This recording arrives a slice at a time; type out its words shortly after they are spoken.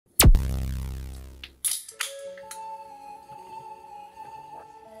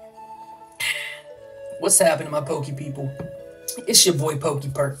What's happening, my Poke people? It's your boy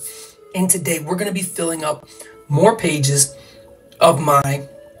PokePerk, and today we're going to be filling up more pages of my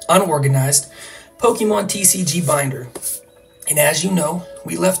unorganized Pokemon TCG binder. And as you know,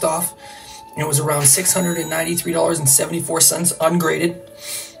 we left off, and it was around $693.74 ungraded.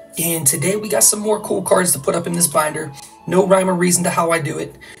 And today we got some more cool cards to put up in this binder. No rhyme or reason to how I do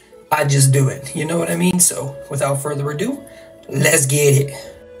it. I just do it. You know what I mean? So without further ado, let's get it.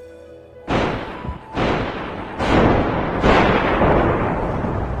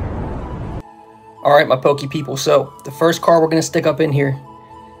 Alright, my Poke people, so the first card we're going to stick up in here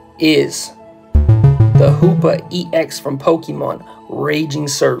is the Hoopa EX from Pokemon, Raging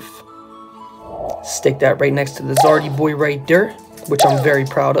Surf. Stick that right next to the Zardy boy right there, which I'm very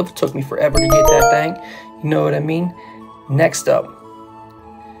proud of. Took me forever to get that thing. You know what I mean? Next up,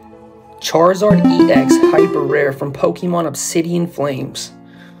 Charizard EX Hyper Rare from Pokemon Obsidian Flames.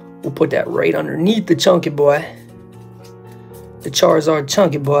 We'll put that right underneath the chunky boy. The Charizard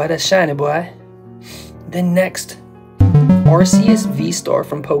chunky boy, that shiny boy. Then next, Arceus Vstar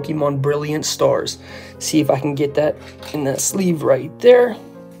from Pokemon Brilliant Stars. See if I can get that in the sleeve right there.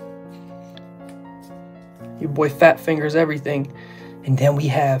 Your boy fat fingers everything. And then we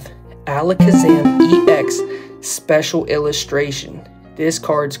have Alakazam EX Special Illustration. This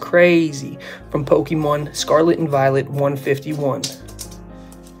card's crazy, from Pokemon Scarlet and Violet 151.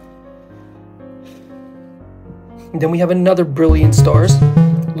 And then we have another Brilliant Stars,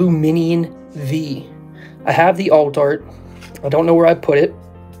 Luminion V. I have the alt art. I don't know where I put it,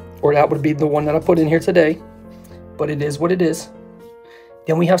 or that would be the one that I put in here today, but it is what it is.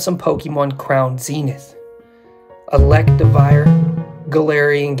 Then we have some Pokemon Crown Zenith, Electivire,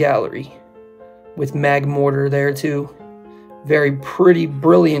 Galarian Gallery, with Magmortar there too. Very pretty,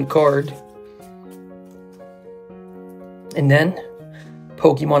 brilliant card. And then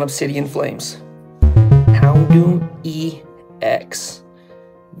Pokemon Obsidian Flames, Houndoom EX.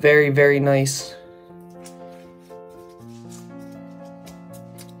 Very, very nice.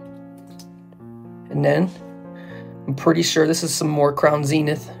 And then, I'm pretty sure this is some more Crown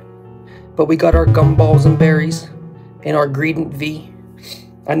Zenith. But we got our Gumballs and Berries and our Greedent V.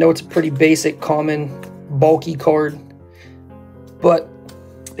 I know it's a pretty basic, common, bulky card, but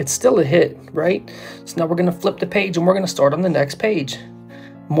it's still a hit, right? So now we're going to flip the page and we're going to start on the next page.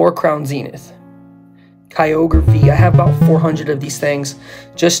 More Crown Zenith. Kyogre V. I have about 400 of these things,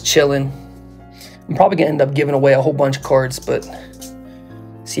 just chilling. I'm probably going to end up giving away a whole bunch of cards, but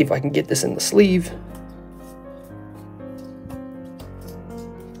see if I can get this in the sleeve.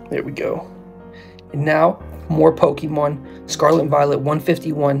 There we go. And now, more Pokemon Scarlet and Violet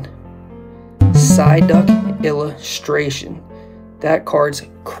 151 Psyduck Illustration. That card's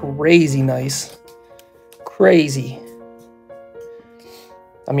crazy nice. Crazy.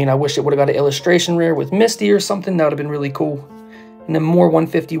 I mean, I wish it would have got an illustration rare with Misty or something. That would have been really cool. And then more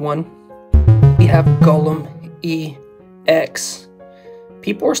 151. We have Golem EX.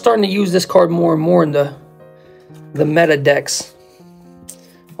 People are starting to use this card more and more in the meta decks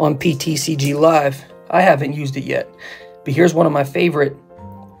on PTCG Live. I haven't used it yet, but here's one of my favorite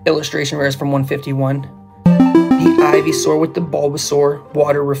illustration rares from 151. The Ivysaur with the Bulbasaur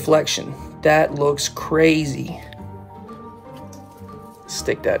Water Reflection. That looks crazy.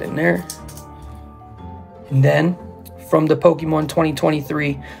 Stick that in there. And then, from the Pokemon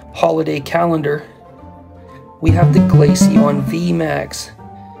 2023 Holiday Calendar, we have the Glaceon VMAX.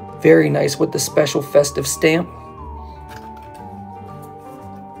 Very nice with the special festive stamp.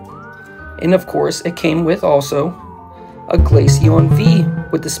 And of course, it came with also a Glaceon V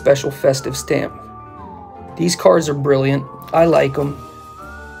with the special festive stamp. These cards are brilliant. I like them.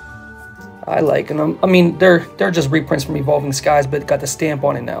 I like them. I mean, they're just reprints from Evolving Skies, but got the stamp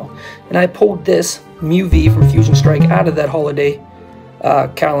on it now. And I pulled this Mew V from Fusion Strike out of that holiday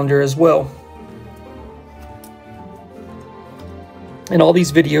calendar as well. And all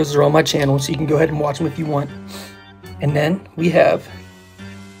these videos are on my channel, so you can go ahead and watch them if you want. And then we have,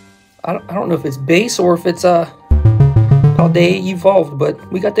 I don't know if it's base or if it's Paldea Evolved, but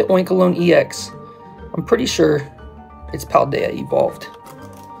we got the Oinkologne EX. I'm pretty sure it's Paldea Evolved.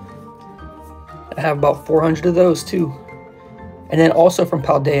 I have about 400 of those too. And then also from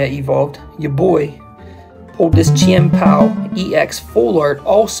Paldea Evolved, your boy pulled this Chiempao EX full art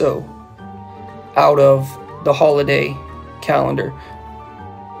also out of the holiday calendar.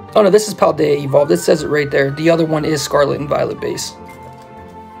 Oh no, this is Paldea Evolved. It says it right there. The other one is Scarlet and Violet base.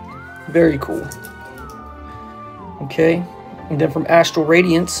 Very cool. Okay, and then from Astral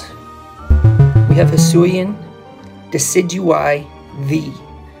Radiance, we have Hisuian Decidueye V.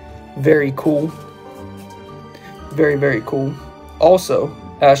 Very cool. Very, very cool. Also,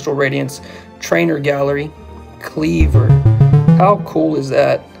 Astral Radiance, trainer gallery, Cleaver. How cool is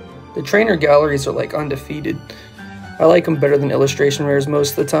that? The trainer galleries are like undefeated. I like them better than illustration rares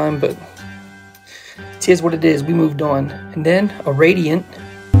most of the time, but it is what it is. We moved on. And then a Radiant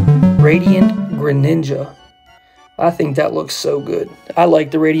Greninja. I think that looks so good. I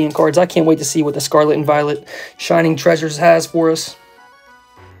like the Radiant cards. I can't wait to see what the Scarlet and Violet Shining Treasures has for us.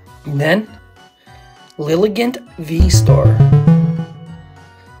 And then, Lilligant Vstar.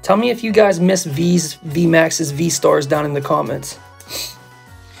 Tell me if you guys miss V's, VMAX's, Vstars down in the comments.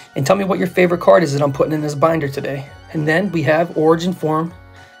 And tell me what your favorite card is that I'm putting in this binder today. And then we have Origin Form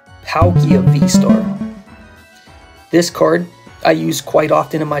Palkia Vstar. This card I use quite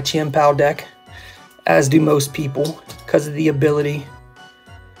often in my Chien-Pao deck, as do most people, because of the ability.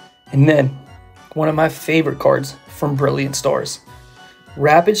 And then, one of my favorite cards from Brilliant Stars,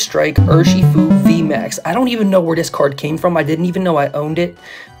 Rapid Strike Urshifu VMAX. I don't even know where this card came from. I didn't even know I owned it,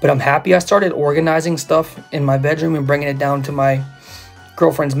 but I'm happy I started organizing stuff in my bedroom and bringing it down to my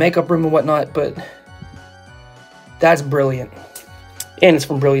girlfriend's makeup room and whatnot, but that's brilliant. And it's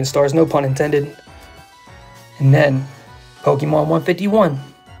from Brilliant Stars, no pun intended. And then, Pokemon 151.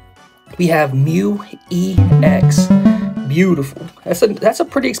 We have Mew EX. Beautiful. That's a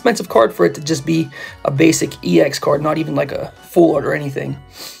pretty expensive card for it to just be a basic EX card, not even like a full art or anything.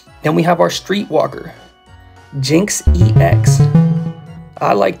 Then we have our Streetwalker, Jinx EX.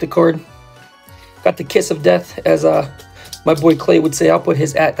 I like the card. Got the Kiss of Death, as my boy Clay would say. I'll put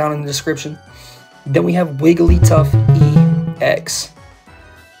his @ down in the description. Then we have Wigglytuff EX.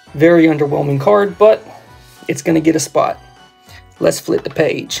 Very underwhelming card, but it's going to get a spot. Let's flip the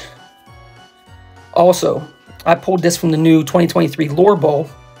page. Also, I pulled this from the new 2023 Lore Ball,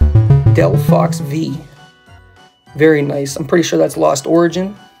 Delphox V. Very nice. I'm pretty sure that's Lost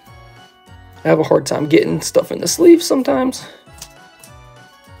Origin. I have a hard time getting stuff in the sleeve sometimes.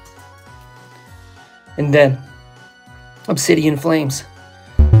 And then, Obsidian Flames,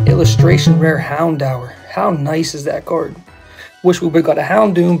 Illustration Rare Houndour. How nice is that card? Wish we would've got a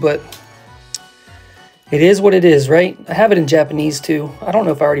Houndoom, but it is what it is, right? I have it in Japanese too. I don't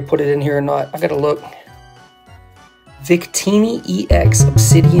know if I already put it in here or not. I gotta look. Victini EX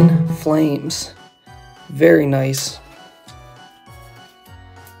Obsidian Flames. Very nice.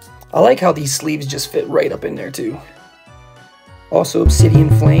 I like how these sleeves just fit right up in there too. Also Obsidian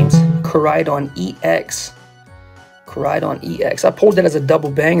Flames, Charizard EX. Charizard EX. I pulled that as a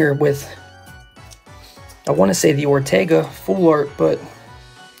double banger with, I want to say the Ortega full art, but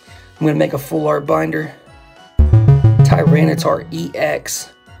I'm going to make a full art binder. Tyranitar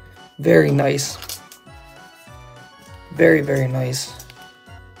EX. Very nice. Very, very nice.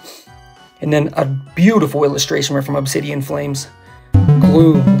 And then a beautiful illustration from Obsidian Flames.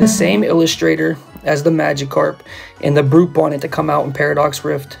 Gloom, the same illustrator as the Magikarp and the Brute Bonnet to come out in Paradox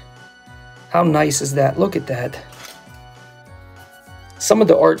Rift. How nice is that? Look at that. Some of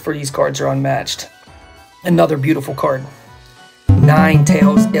the art for these cards are unmatched. Another beautiful card.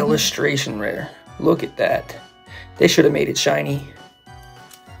 Ninetales Illustration Rare. Look at that. They should have made it shiny.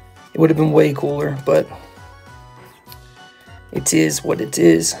 It would have been way cooler, but it is what it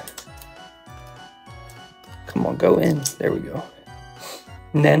is. Come on, go in. There we go.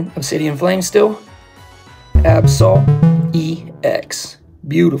 And then Obsidian Flame still. Absol EX.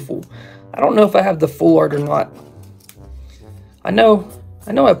 Beautiful. I don't know if I have the full art or not. I know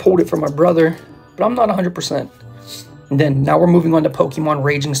I pulled it from my brother, but I'm not 100%. And then now we're moving on to Pokemon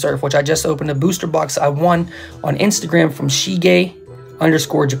Raging Surf, which I just opened a booster box I won on Instagram from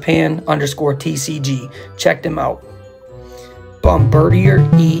Shige_Japan_TCG. Check them out. Bombardier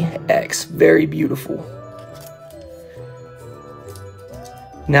EX. Very beautiful.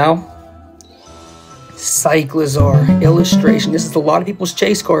 Now, Cyclizar illustration. This is a lot of people's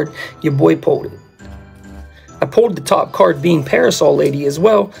chase card. Your boy pulled it. I pulled the top card being Parasol Lady as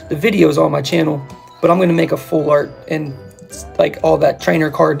well. The video is on my channel, but I'm going to make a full art and like all that trainer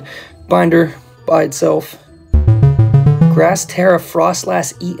card binder by itself. Grass Terra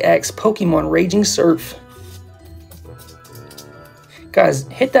Frostlass EX Pokemon Raging Surf. Guys,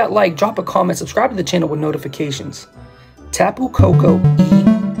 hit that like, drop a comment, subscribe to the channel with notifications. Tapu Koko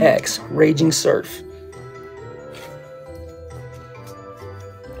EX Raging Surf.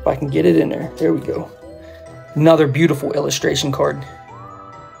 If I can get it in there. There we go. Another beautiful illustration card.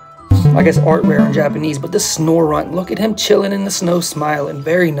 I guess art rare in Japanese, but the Snorunt. Look at him chilling in the snow, smiling.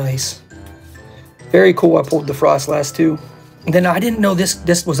 Very nice. Very cool. I pulled the Frostlass too. And then I didn't know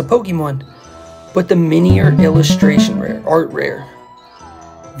this was a Pokemon, but the Minior illustration rare, art rare.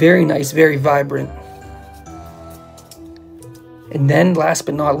 Very nice, very vibrant. And then last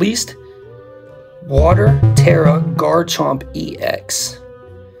but not least, Water Type Garchomp EX.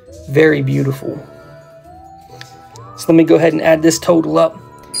 Very beautiful. So let me go ahead and add this total up.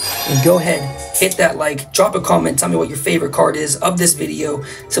 And go ahead, hit that like, drop a comment, tell me what your favorite card is of this video.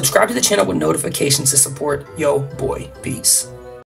 Subscribe to the channel with notifications to support yo boy. Peace.